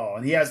about all.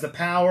 And he has the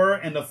power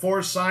and the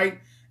foresight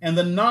and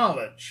the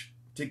knowledge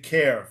to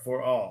care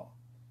for all.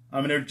 I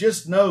mean, there's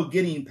just no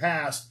getting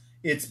past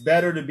it's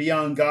better to be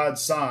on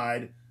God's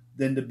side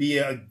than to be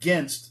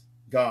against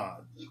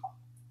God.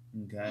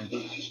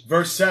 Okay.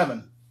 Verse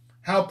 7.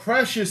 How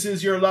precious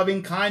is your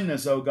loving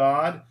kindness, O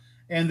God,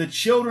 and the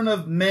children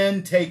of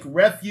men take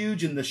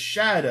refuge in the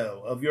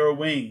shadow of your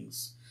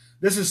wings.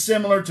 This is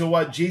similar to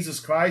what Jesus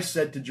Christ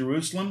said to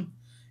Jerusalem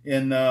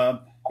in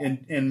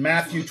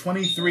Matthew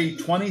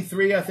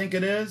 23:23, I think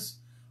it is.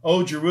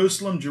 O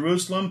Jerusalem,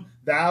 Jerusalem,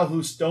 thou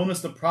who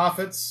stonest the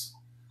prophets,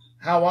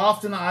 how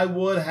often I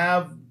would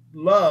have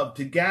loved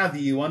to gather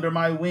you under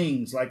my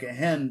wings like a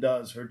hen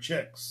does her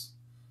chicks.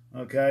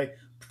 Okay?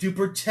 To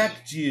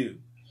protect you,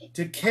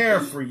 to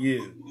care for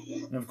you.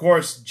 And of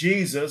course,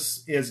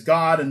 Jesus is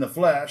God in the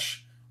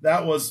flesh.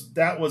 That was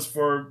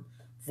for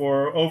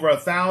over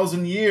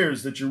 1,000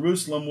 years that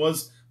Jerusalem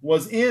was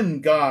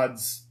being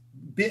God's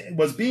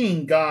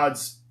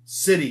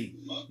city,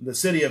 the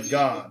city of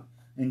God.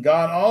 And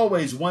God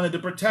always wanted to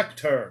protect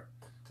her.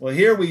 Well,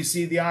 here we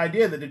see the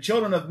idea that the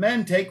children of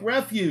men take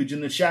refuge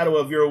in the shadow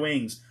of your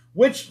wings.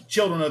 Which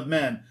children of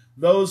men?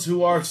 Those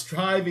who are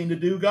striving to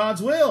do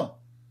God's will.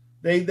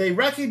 They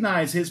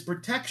recognize his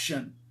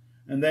protection,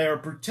 and they are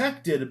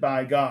protected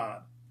by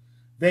God.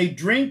 They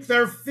drink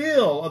their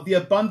fill of the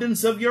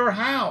abundance of your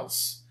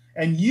house,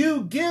 and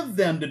you give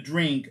them to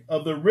drink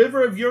of the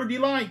river of your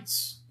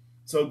delights.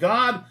 So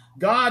God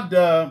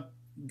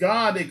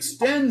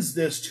extends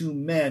this to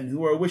men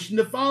who are wishing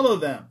to follow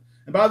them.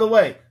 And by the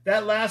way,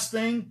 that last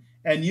thing,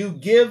 and you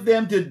give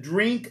them to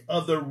drink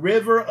of the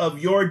river of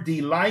your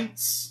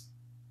delights.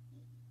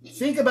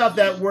 Think about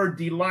that word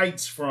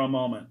delights for a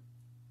moment.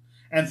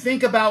 And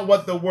think about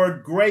what the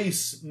word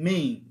grace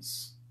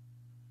means.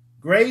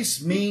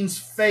 Grace means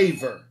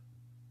favor.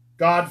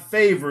 God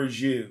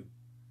favors you.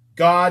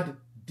 God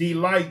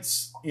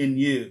delights in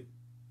you.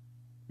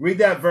 Read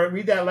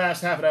that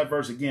last half of that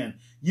verse again.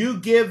 You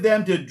give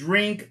them to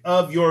drink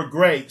of your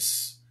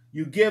grace.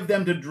 You give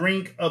them to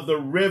drink of the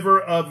river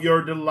of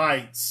your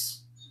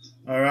delights.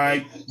 All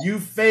right? You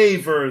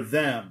favor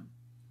them.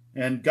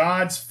 And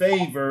God's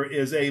favor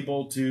is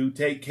able to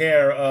take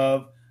care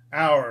of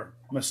our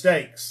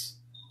mistakes.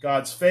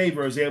 God's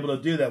favor is able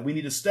to do that. We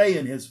need to stay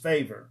in his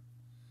favor.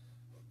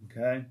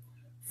 Okay?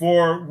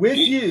 For with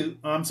you,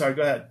 I'm sorry,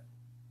 go ahead.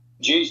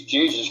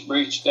 Jesus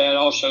preached that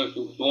also to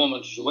the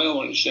woman as well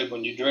when he said,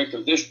 when you drink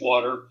of this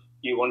water,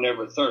 you will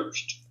never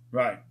thirst.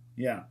 Right.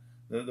 Yeah.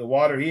 The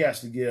water he has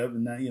to give,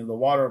 and that, the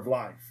water of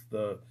life.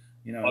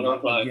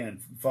 Again,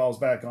 falls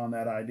back on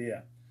that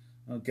idea.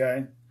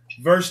 Okay.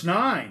 Verse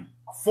 9.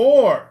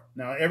 For,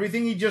 now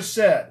everything he just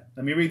said,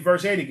 let me read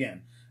verse 8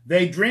 again.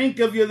 They drink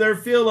of their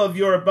fill of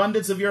your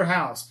abundance of your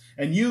house,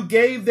 and you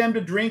gave them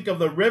to drink of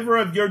the river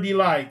of your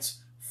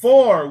delights.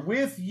 For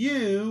with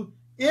you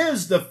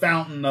is the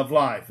fountain of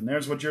life. And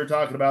there's what you're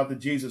talking about that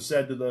Jesus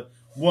said to the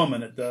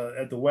woman at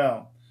the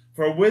well.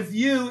 For with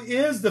you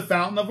is the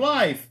fountain of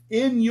life.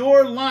 In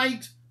your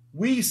light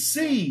we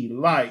see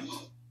light.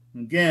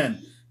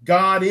 Again,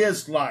 God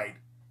is light.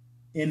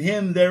 In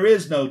him there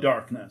is no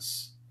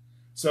darkness.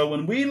 So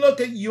when we look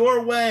at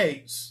your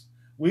ways,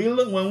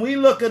 when we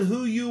look at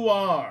who you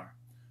are,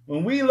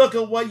 when we look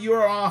at what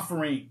you're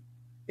offering,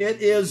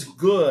 it is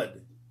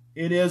good.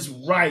 It is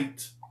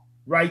right.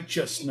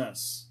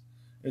 Righteousness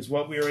is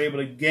what we are able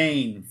to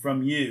gain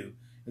from you,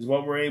 is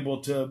what we're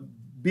able to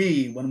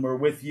be when we're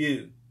with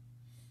you.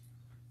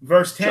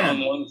 Verse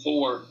 10. John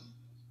 1:4.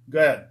 Go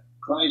ahead.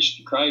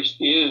 Christ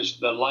is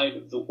the light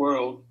of the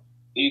world.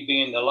 He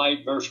being the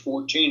light, verse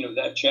 14 of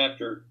that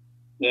chapter,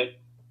 that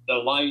the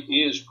light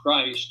is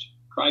Christ.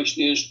 Christ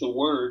is the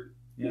Word.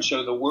 Yeah. And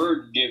so the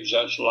Word gives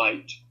us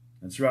light.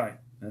 That's right.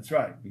 That's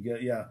right.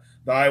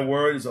 Thy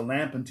word is a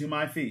lamp unto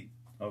my feet,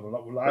 a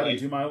light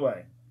unto my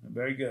way.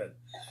 Very good.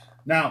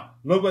 Now,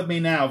 look with me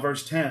now,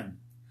 verse 10.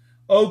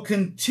 Oh,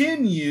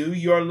 continue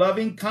your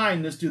loving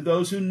kindness to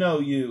those who know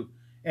you,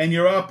 and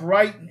your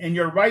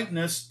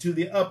rightness to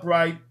the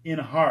upright in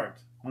heart.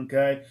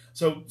 Okay?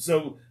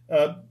 So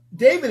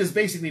David is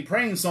basically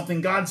praying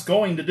something God's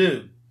going to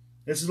do.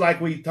 This is like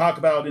we talk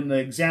about in the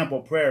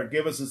example prayer,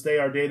 give us this day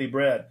our daily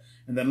bread.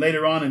 And then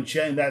later on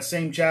in that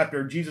same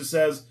chapter, Jesus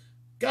says,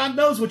 God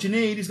knows what you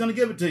need. He's going to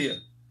give it to you.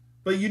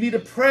 But you need to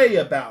pray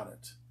about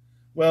it.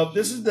 Well,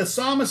 the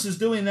psalmist is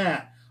doing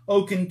that.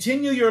 Oh,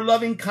 continue your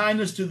loving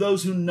kindness to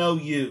those who know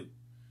you,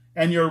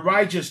 and your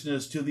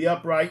righteousness to the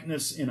upright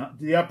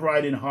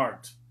in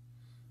heart.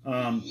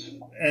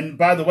 And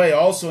by the way,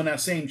 also in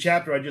that same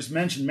chapter I just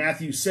mentioned,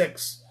 Matthew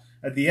 6,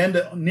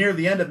 near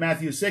the end of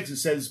Matthew 6, it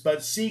says,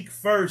 but seek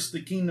first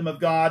the kingdom of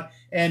God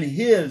and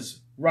his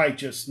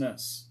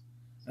righteousness,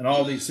 and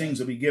all these things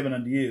will be given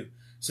unto you.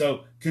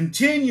 So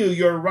continue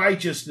your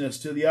righteousness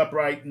to the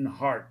upright in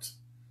heart.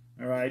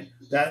 All right,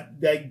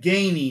 that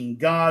gaining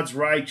God's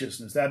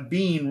righteousness, that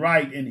being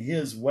right in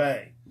his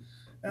way.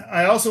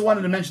 I also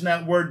wanted to mention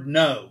that word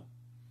know.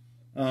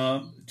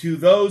 To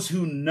those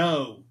who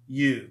know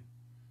you.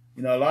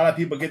 You know, a lot of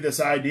people get this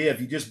idea,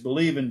 if you just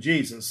believe in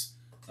Jesus,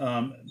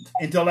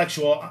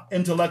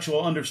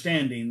 intellectual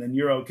understanding, then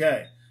you're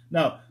okay.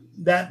 No,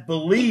 that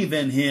believe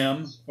in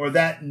him or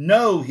that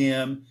know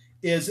him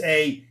is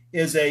an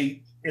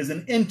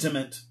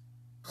intimate,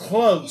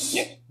 close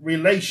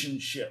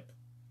relationship.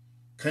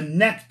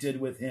 Connected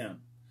with him.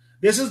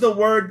 This is the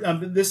word.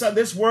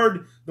 This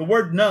word, the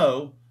word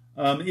 "know,"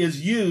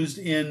 is used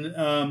in.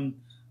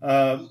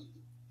 I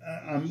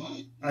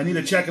need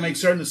to check and make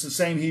certain it's the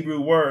same Hebrew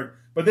word,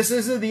 but this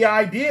is the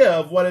idea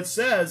of what it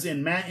says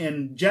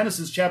in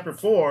Genesis chapter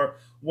 4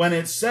 when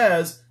it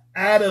says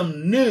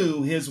Adam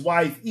knew his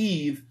wife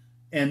Eve,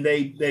 and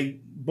they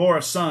bore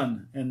a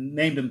son and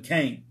named him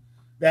Cain.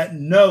 That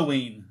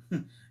knowing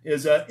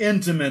is an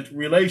intimate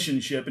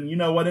relationship. And you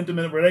know what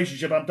intimate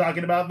relationship I'm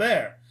talking about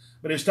there.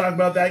 But it's talking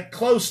about that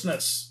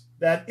closeness,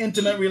 that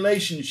intimate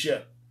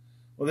relationship.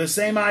 Well, the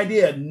same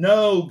idea,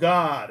 know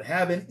God,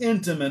 have an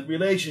intimate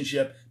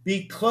relationship,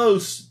 be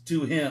close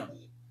to him.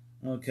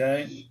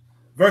 Okay?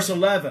 Verse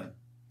 11,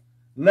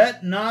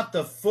 let not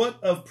the foot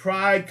of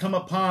pride come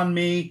upon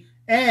me,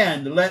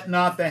 and let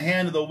not the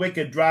hand of the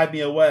wicked drive me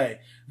away.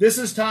 This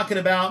is talking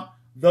about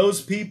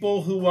those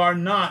people who are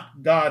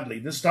not godly.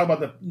 This is talking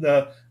about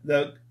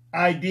the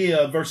idea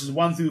of verses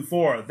 1 through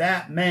 4.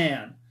 That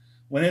man,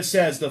 when it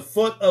says the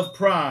foot of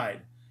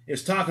pride,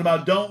 it's talking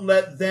about don't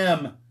let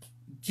them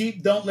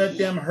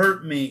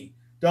hurt me.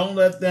 Don't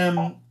let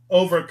them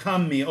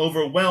overcome me,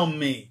 overwhelm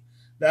me.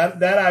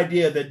 That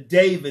idea that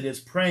David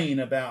is praying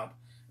about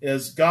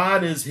is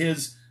God is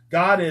his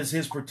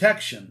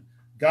protection.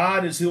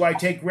 God is who I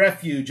take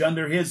refuge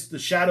under the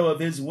shadow of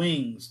his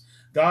wings.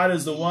 God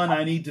is the one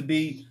I need to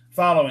be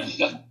following.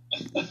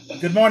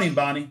 Good morning,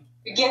 Bonnie.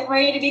 You're getting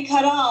ready to be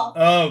cut off.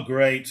 Oh,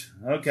 great.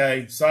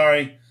 Okay,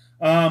 sorry.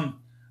 There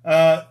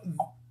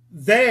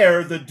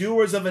the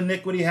doers of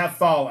iniquity have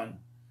fallen.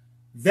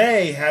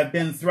 They have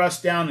been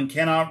thrust down and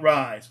cannot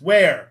rise.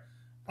 Where?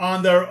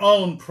 On their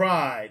own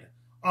pride,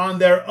 on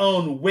their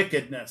own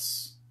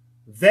wickedness.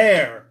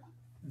 There,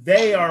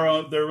 they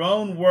are their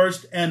own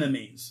worst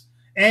enemies.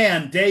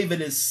 And David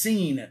is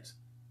seeing it.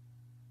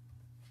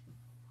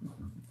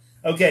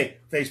 Okay,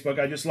 Facebook,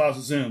 I just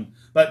lost Zoom.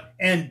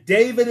 And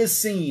David is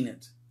seeing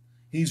it.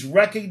 He's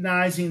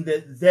recognizing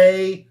that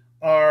they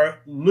are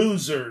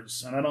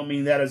losers. And I don't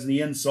mean that as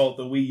the insult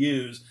that we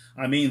use.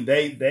 I mean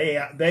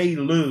they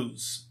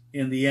lose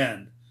in the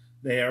end.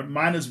 They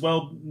might as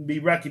well be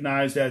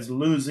recognized as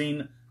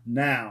losing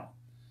now.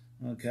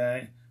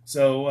 Okay?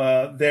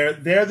 So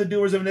they're the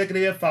doers of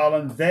iniquity have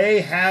fallen.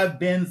 They have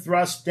been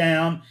thrust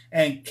down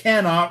and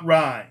cannot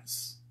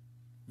rise.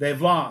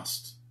 They've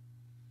lost.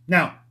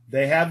 Now,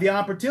 they have the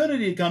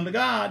opportunity to come to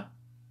God.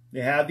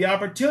 They have the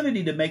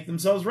opportunity to make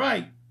themselves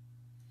right.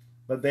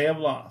 But they have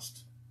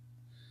lost.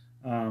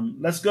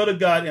 Let's go to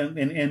God,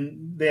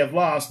 and they have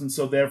lost, and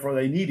so therefore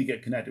they need to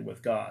get connected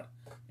with God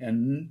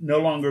and no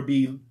longer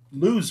be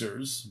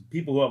losers,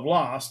 people who have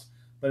lost,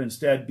 but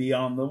instead be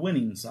on the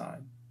winning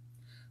side.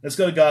 Let's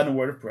go to God in a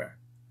word of prayer.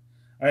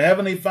 Our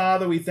Heavenly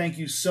Father, we thank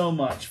you so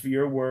much for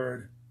your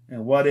word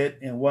and what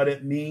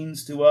it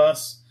means to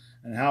us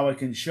and how it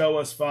can show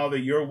us, Father,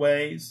 your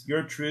ways,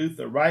 your truth,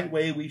 the right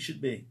way we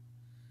should be.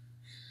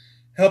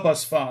 Help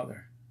us,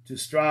 Father, to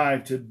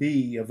strive to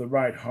be of the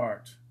right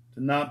heart,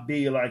 to not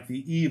be like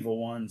the evil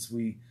ones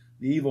we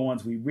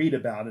read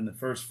about in the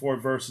first 4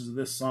 verses of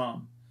this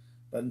psalm,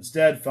 but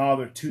instead,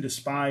 Father, to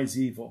despise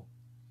evil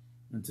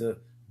and to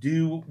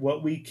do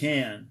what we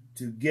can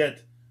to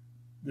get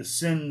the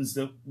sins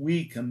that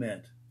we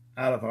commit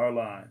out of our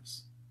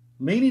lives.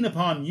 Leaning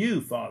upon you,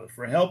 Father,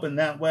 for help in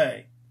that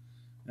way,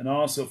 and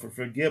also for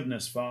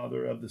forgiveness,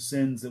 Father, of the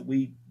sins that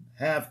we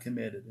have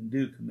committed and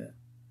do commit.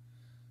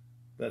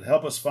 But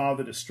help us,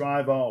 Father, to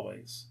strive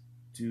always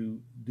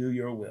to do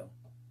your will.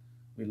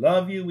 We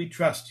love you. We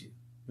trust you.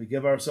 We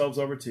give ourselves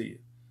over to you.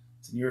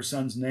 It's in your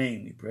Son's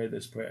name we pray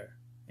this prayer.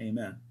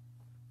 Amen.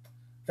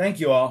 Thank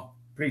you all.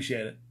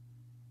 Appreciate it.